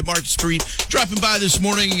Market Street, dropping by this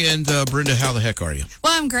morning. And Brenda, how the heck are you?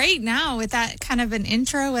 Well, I'm great now with that kind of an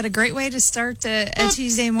intro. What a great way to start a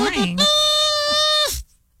Tuesday morning.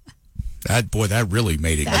 That really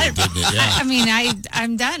made it good, didn't it? Yeah. I mean,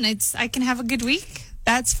 I'm done. I can have a good week.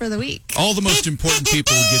 That's for the week. All the most important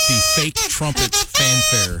people get the fake trumpet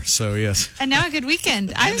fanfare. So, yes. And now a good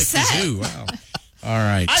weekend. I'm set. Kazoo. Wow. All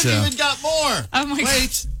right. I've even got more. Oh, my God.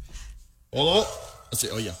 Wait. Hold on. Let's see.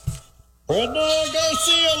 Oh, yeah. Brenda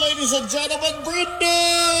Garcia, ladies and gentlemen. Brenda!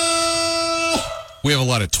 We have a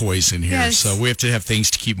lot of toys in here, Yes. so we have to have things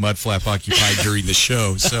to keep Mudflap occupied during the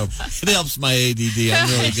show. So It helps my ADD. I'm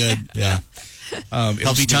really good. yeah. It'll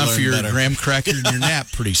Helps be me time learn for your better. graham cracker and your nap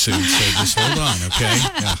pretty soon, so just hold on, okay?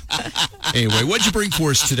 Yeah. Anyway, what'd you bring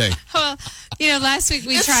for us today? Well, last week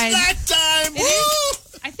we It's tried. snack time. Woo!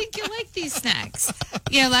 I think you'll like these snacks.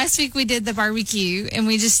 Last week we did the barbecue, and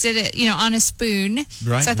we just did it, on a spoon.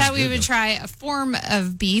 Right, So I it thought was we good, would though. try a form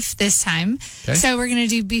of beef this time. Okay. So we're going to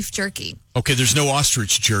do beef jerky. Okay, there's no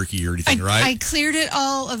ostrich jerky or anything, I right? cleared it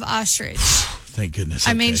all of ostrich. Thank goodness.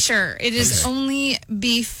 I okay. made sure. It is Okay. only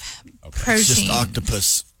beef protein. It's just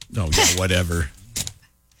octopus. Oh, yeah, whatever.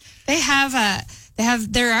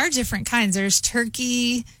 There are different kinds. There's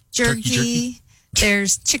turkey jerky.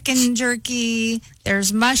 There's chicken jerky.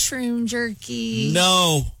 There's mushroom jerky.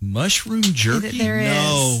 No. Mushroom jerky? There is.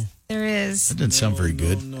 No. There is. That doesn't sound very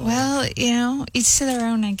good. Well, each to their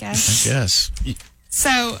own, I guess. I guess.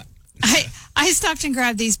 So I stopped and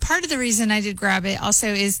grabbed these. Part of the reason I did grab it also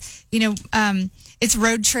is, it's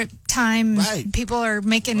road trip time. Right. People are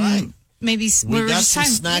making Right. maybe We got some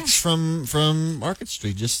snacks from Market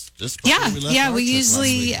Street just before we left our we trip last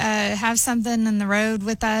usually week. have something on the road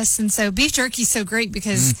with us, and so beef jerky is so great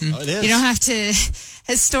because Oh, it is. you don't have to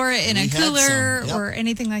store it in We a had cooler some, yep. or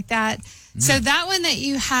anything like that. So that one that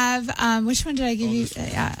you have, which one did I give you?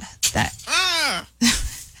 That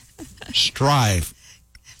Strive.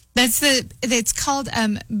 it's called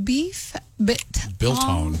beef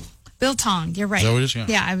Biltong. Biltong. You're right. Is that what it is?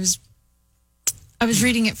 Yeah. I was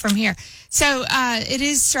reading it from here. So it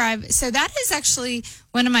is Strive. So that is actually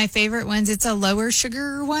one of my favorite ones. It's a lower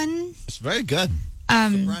sugar one. It's very good.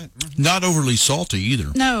 Right. Not overly salty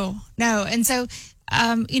either. No. And so,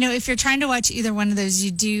 if you're trying to watch either one of those,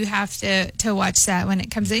 you do have to watch that when it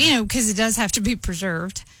comes in, because it does have to be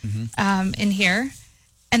preserved in here.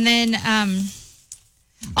 And then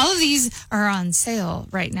all of these are on sale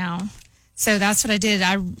right now. So that's what I did.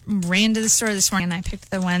 I ran to the store this morning and I picked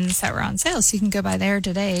the ones that were on sale. So you can go by there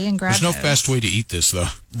today and grab There's no those. fast way to eat this, though.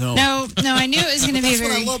 No. No, I knew it was going to be That's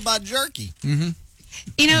very... what I love about jerky. and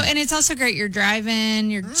it's also great. You're driving,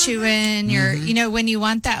 you're chewing, you're, when you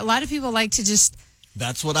want that. A lot of people like to just...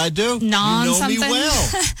 That's what I do. Gnaw on you know something. me well.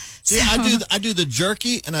 See, I do the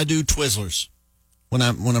jerky and I do Twizzlers when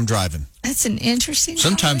I'm driving. That's an interesting...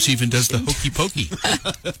 Sometimes he even does the hokey pokey.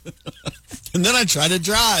 And then I try to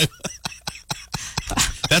drive.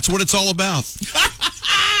 That's what it's all about.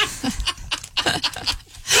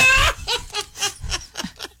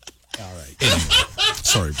 All right. Anyway,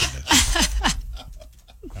 sorry, Brenda.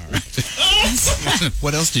 All right.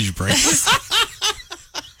 What else did you bring?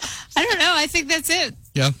 I don't know. I think that's it.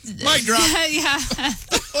 Yeah. Mic drop. Yeah.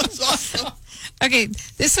 That's awesome. Okay,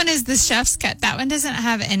 this one is the chef's cut. That one doesn't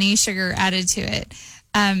have any sugar added to it.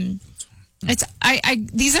 It's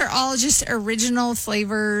these are all just original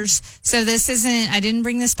flavors. So this isn't. I didn't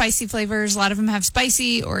bring the spicy flavors. A lot of them have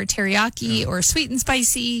spicy or teriyaki or sweet and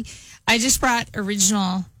spicy. I just brought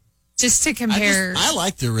original, just to compare. I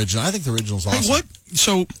like the original. I think the original's awesome. Hey, what?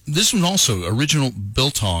 So this one also original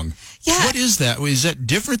biltong. Yeah. What is that? Is that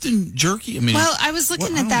different than jerky? I mean, Well, I was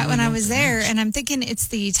looking I at don't that really when know I what was that there, means. and I'm thinking it's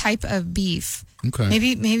the type of beef. Okay.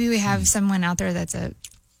 Maybe we have someone out there that's a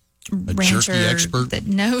rancher jerky expert? that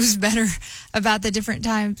knows better about the different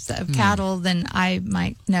types of cattle than I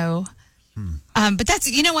might know. But that's,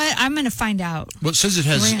 you know what? I'm going to find out. Well, it says it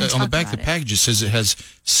We're has gonna on the talk back of the about it. package. It says it has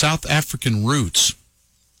South African roots.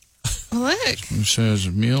 Look. It says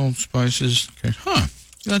meal spices. Okay,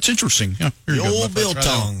 that's interesting. Yeah, here The you go. old Try that one.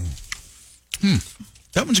 biltong.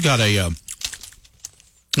 That one's got a.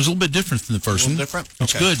 It's a little bit different than the first one. different?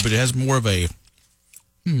 It's Okay. good, but it has more of a.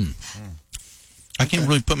 I can't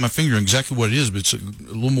really put my finger on exactly what it is, but it's a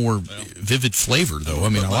little more vivid flavor, though. I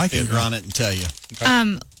mean, I Put my like it. finger on it and tell you.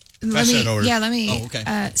 Pass that over. Let me. Oh,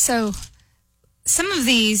 okay. So some of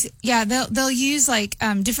these, they'll use like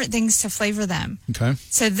different things to flavor them. Okay.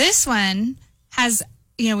 So this one has,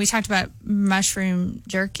 we talked about mushroom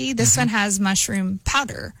jerky. This one has mushroom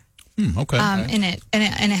powder. Okay. In it, and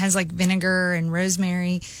it has like vinegar and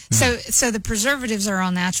rosemary. So the preservatives are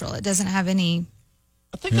all natural. It doesn't have any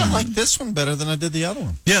I think I like this one better than I did the other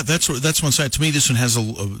one. Yeah, that's one side. To me, this one has a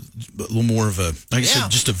little more of a, like I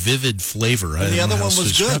said, just a vivid flavor. And the other one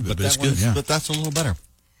was good, but it's good. But that's a little better.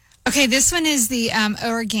 Okay, this one is the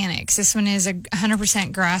organics. This one is a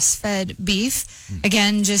 100% grass-fed beef.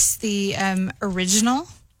 Again, just the original.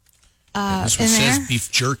 This one says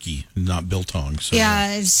beef jerky, not biltong. So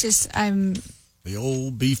yeah, it's just the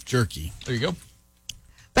old beef jerky. There you go.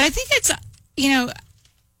 But I think it's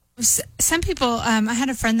some people. I had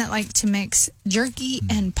a friend that liked to mix jerky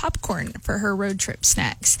and popcorn for her road trip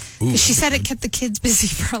snacks. Ooh, she said it kept the kids busy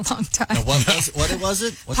for a long time. Now, what was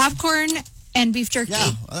it? Popcorn and beef jerky.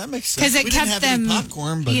 Yeah, well, that makes sense. Because it kept them,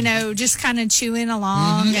 popcorn, but just kind of chewing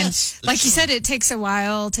along. And like you said, it takes a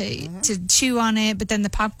while to chew on it, but then the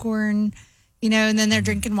popcorn, and then they're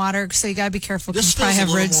drinking water, so you got to be careful because you probably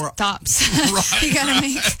have road stops. Right. You got to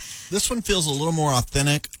make. This one feels a little more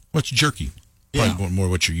authentic. What's jerky? Probably more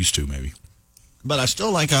what you're used to, maybe. But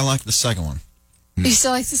I like the second one. You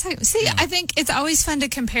still like the second? See, I think it's always fun to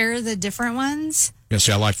compare the different ones. Yeah,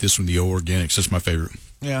 see, I like this one, the organics. That's my favorite.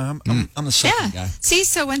 Yeah, I'm the second guy. See,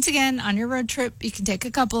 so once again, on your road trip, you can take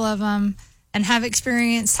a couple of them and have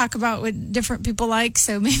experience, talk about what different people like.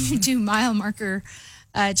 So maybe do mile marker,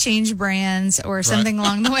 change brands or something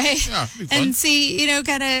along the way. Yeah, it'd be fun. And see,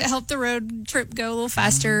 kind of help the road trip go a little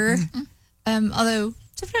faster. Although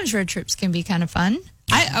sometimes road trips can be kind of fun.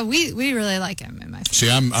 We really like them in my family.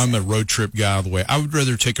 See, I'm a road trip guy all the way. I would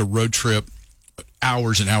rather take a road trip,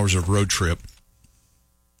 hours and hours of road trip,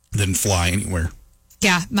 than fly anywhere.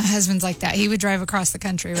 Yeah, my husband's like that. He would drive across the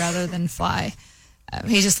country rather than fly.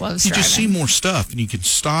 He just loves driving. You just see more stuff, and you can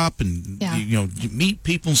stop and you meet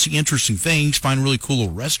people, and see interesting things, find really cool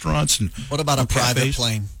little restaurants. And what about a private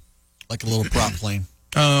plane, like a little prop plane?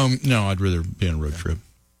 No, I'd rather be on a road trip.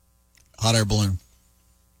 Hot air balloon.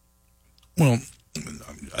 Well,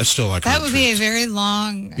 I still like that. Would be a very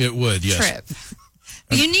long. It would, yes. Trip.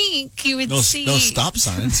 Unique. You would see no stop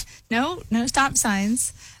signs. No stop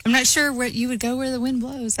signs. I'm not sure where you would go where the wind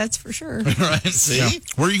blows. That's for sure. Right. See,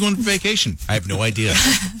 where are you going for vacation? I have no idea.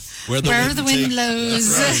 Wherever the wind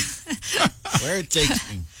blows. Right. Where it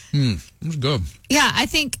takes me. That's good. Yeah, I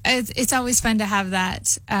think it's always fun to have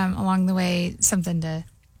that along the way. Something to,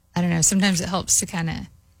 I don't know. Sometimes it helps to kind of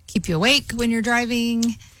keep you awake when you're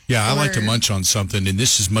driving. Yeah, I like to munch on something, and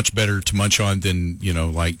this is much better to munch on than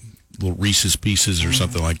like little Reese's Pieces or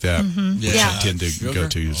something like that. Yeah. I tend to go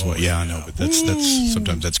to as well. Yeah, I know, but that's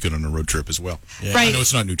sometimes that's good on a road trip as well. Yeah. Right. I know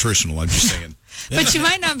it's not nutritional. I'm just saying. But you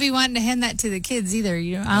might not be wanting to hand that to the kids either. I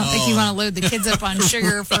don't think you want to load the kids up on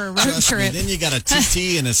sugar for a road Trust trip. me, then you got a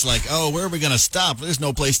TT, and it's like, where are we going to stop? There's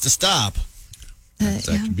no place to stop. That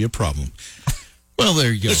can be a problem. Well,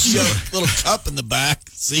 there you go. You got a little cup in the back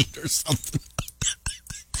seat or something.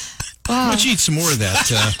 Wow. Why don't you eat some more of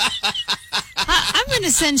that? I'm going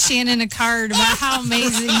to send Shannon a card about how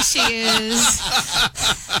amazing she is.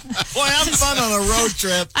 Boy, I'm fun on a road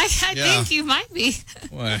trip. I think you might be.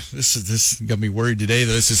 Boy, this got me worried today.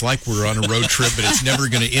 This is like we're on a road trip, but it's never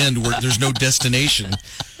going to end. There's no destination.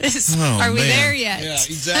 Are we there yet? Yeah,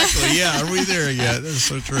 exactly. Yeah, are we there yet? That's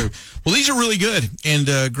so true. Well, these are really good, and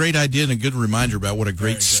a great idea and a good reminder about what a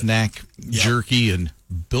great snack jerky and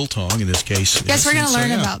biltong in this case. Guess we're going to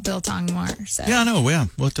learn about biltong more. So. Yeah, I know. Yeah,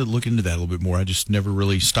 we'll have to look into that a little bit more. I just never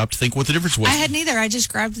really stopped to think what the difference was. I hadn't either. I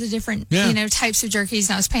just grabbed the different types of jerkies,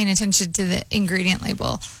 and I was paying attention to the ingredient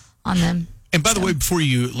label on them. And by the way, before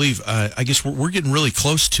you leave, I guess we're getting really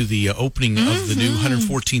close to the opening of the new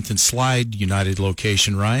 114th and Slide United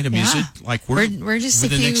location, right? I mean, is it like we're just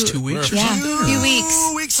the next 2 weeks? Yeah, a few weeks.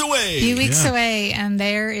 2 weeks away. Few weeks away, and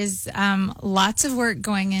there is lots of work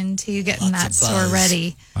going into getting that store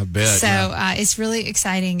ready. I bet. So it's really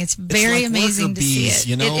exciting. It's very amazing to see it.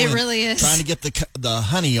 It really is. Trying to get the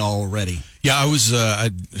honey all ready. Yeah, I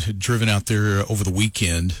had driven out there over the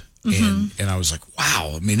weekend. And I was like,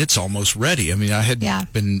 wow, I mean, it's almost ready. I mean, I had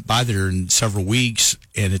been by there in several weeks,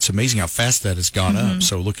 and it's amazing how fast that has gone up.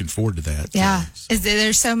 So looking forward to that. Yeah.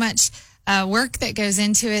 There's so much work that goes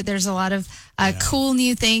into it. There's a lot of cool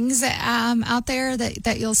new things out there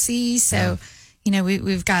that you'll see. So,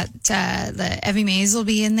 we've got the Evie Mays will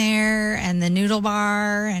be in there, and the Noodle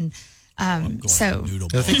Bar, and I think there's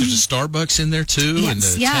a Starbucks in there, too.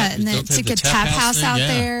 Yes, and it's like a tap house out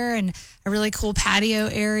there, and a really cool patio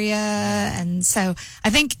area, and so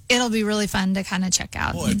I think it'll be really fun to kind of check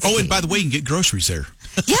out. And by the way, you can get groceries there.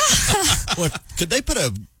 Yeah. Could they put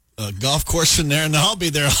a a golf course in there, and I'll be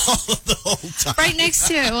there all the whole time. Right next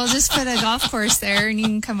to it. We'll just put a golf course there, and you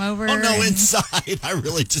can come over. Oh, no, inside. I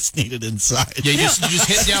really just need it inside. Yeah, you just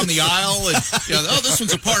head down the aisle, and this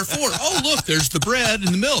one's a par 4. Oh, look, there's the bread and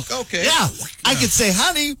the milk. Okay. Yeah, I could say,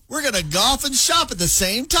 honey, we're going to golf and shop at the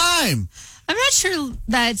same time. I'm not sure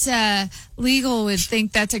that legal would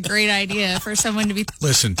think that's a great idea for someone to be.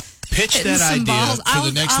 Listen, pitch that idea balls. for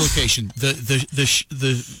the next location.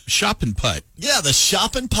 The shop and putt. Yeah, the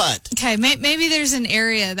shop and putt. Okay, maybe there's an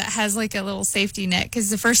area that has like a little safety net, because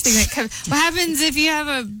the first thing that comes. What happens if you have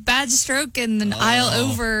a bad stroke and the aisle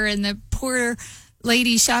over and the poor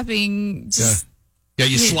lady shopping just. Yeah,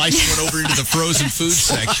 you slice one over into the frozen food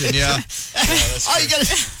section. Yeah. You got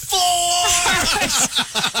 4.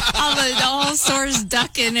 The whole store's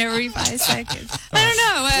ducking every 5 seconds. I don't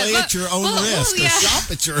know. Play at your own risk. Or shop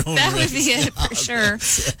at your own risk. That would be it for sure.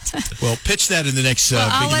 Well, pitch that in the next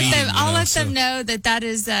I'll big meeting. I'll let them know that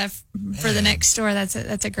is for the next store. That's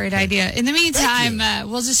a great idea. In the meantime,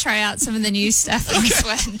 we'll just try out some of the new stuff in this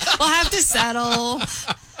one. We'll have to settle.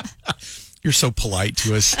 You're so polite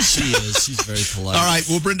to us. She is. She's very polite. All right.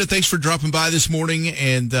 Well, Brenda, thanks for dropping by this morning,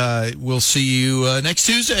 and we'll see you next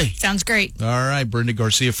Tuesday. Sounds great. All right. Brenda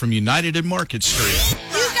Garcia from United and Market Street.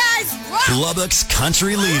 You guys rock! Lubbock's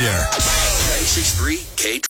country leader. 96.3 K.